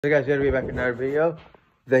Hey guys, gonna be back in another video.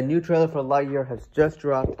 The new trailer for Lightyear has just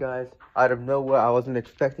dropped, guys. Out of nowhere, I wasn't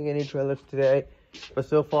expecting any trailers today, but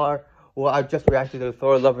so far, well, I just reacted to the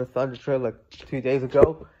Thor: Love and Thunder trailer like 2 days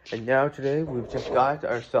ago, and now today we've just got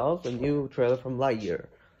ourselves a new trailer from Lightyear.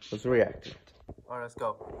 Let's react to it. All right, let's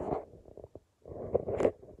go.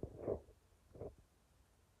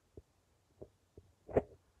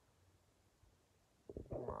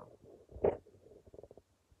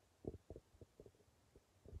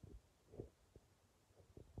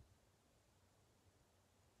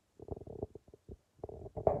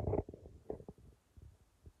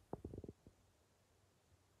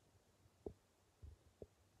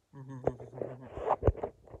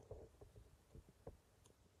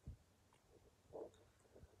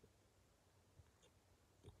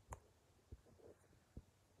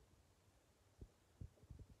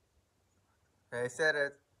 I said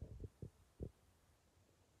it.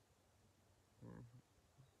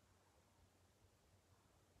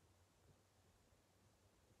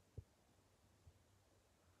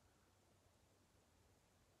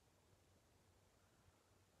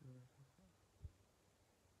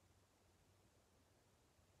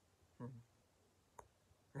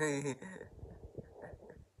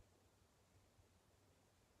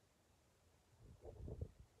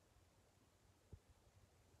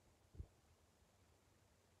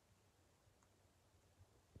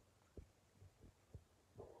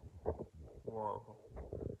 Whoa.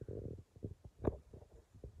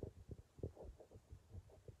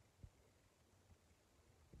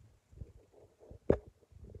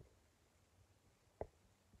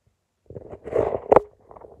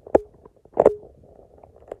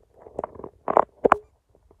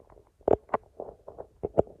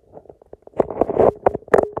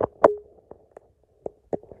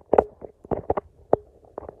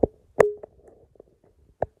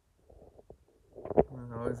 I don't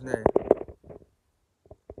know his name.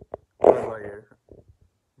 Lightyear.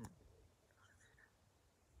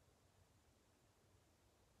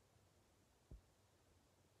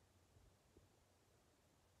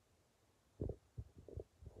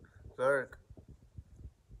 Clark.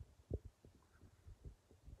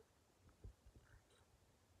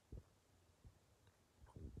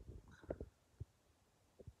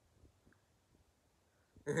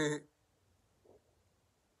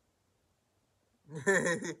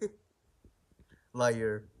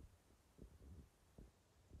 Liar.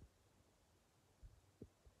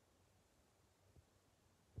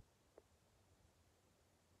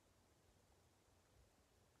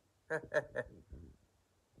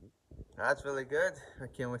 That's really good. I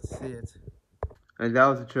can't wait to see it. And that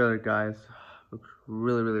was the trailer, guys. Looks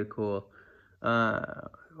really, really cool. I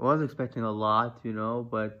was expecting a lot,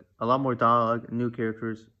 but a lot more dialogue, new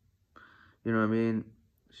characters. You know what I mean?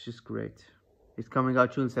 It's just great. It's coming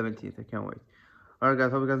out June 17th. I can't wait. Alright,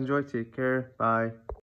 guys. Hope you guys enjoyed. Take care. Bye.